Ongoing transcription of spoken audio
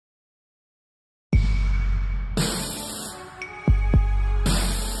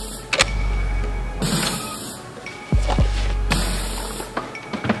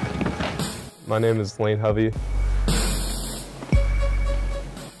My name is Hovey.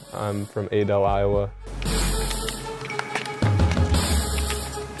 I'm from Adel, Iowa.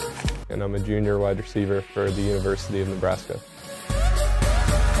 And I'm a junior wide receiver for the University of Nebraska.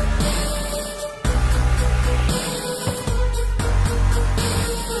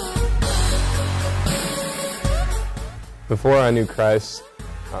 Before I knew Christ,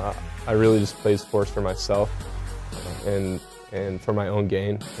 I really just played sports for myself and for my own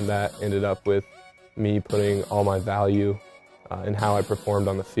gain, and that ended up with me putting all my value in how I performed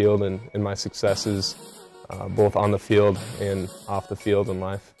on the field and in my successes, both on the field and off the field in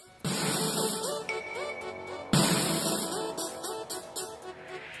life.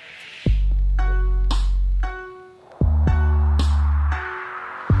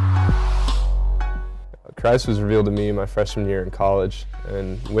 Christ was revealed to me my freshman year in college,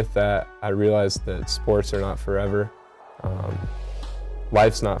 and with that I realized that sports are not forever.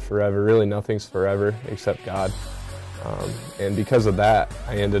 Life's not forever, really nothing's forever except God. And because of that,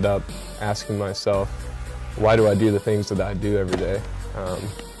 I ended up asking myself, why do I do the things that I do every day?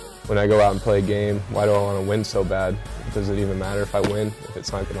 When I go out and play a game, why do I want to win so bad? Does it even matter if I win, if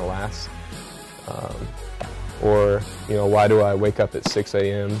it's not going to last? Or, why do I wake up at 6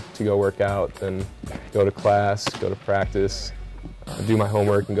 a.m. to go work out, then go to class, go to practice, do my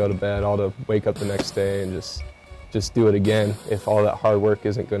homework and go to bed, all to wake up the next day and just do it again if all that hard work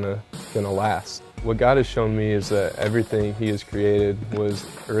isn't gonna last. What God has shown me is that everything He has created was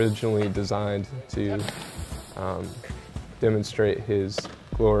originally designed to demonstrate His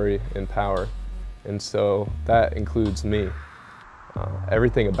glory and power. And so that includes me.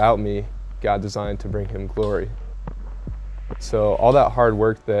 Everything about me, God designed to bring Him glory. So all that hard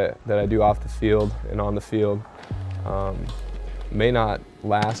work that I do off the field and on the field may not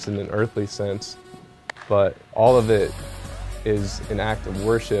last in an earthly sense, but all of it is an act of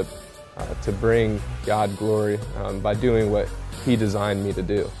worship to bring God glory by doing what He designed me to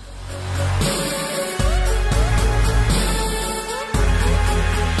do.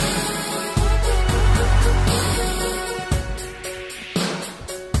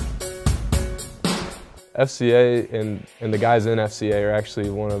 FCA and the guys in FCA are actually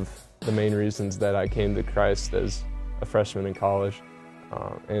one of the main reasons that I came to Christ as a freshman in college.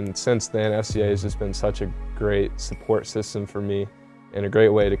 And since then, FCA has just been such a great support system for me and a great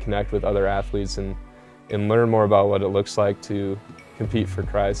way to connect with other athletes and learn more about what it looks like to compete for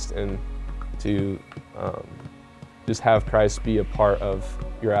Christ and to just have Christ be a part of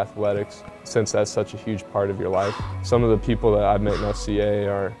your athletics, since that's such a huge part of your life. Some of the people that I've met in FCA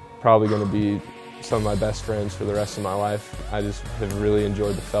are probably going to be some of my best friends for the rest of my life. I just have really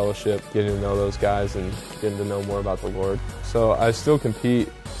enjoyed the fellowship, getting to know those guys and getting to know more about the Lord. So I still compete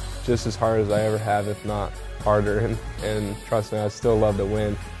just as hard as I ever have, if not harder, and trust me, I still love to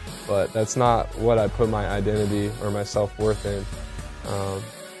win, but that's not what I put my identity or my self-worth in.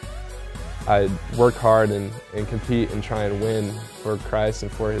 I work hard and compete and try and win for Christ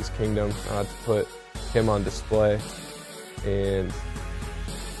and for His kingdom, to put Him on display, and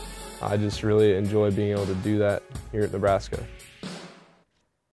I just really enjoy being able to do that here at Nebraska.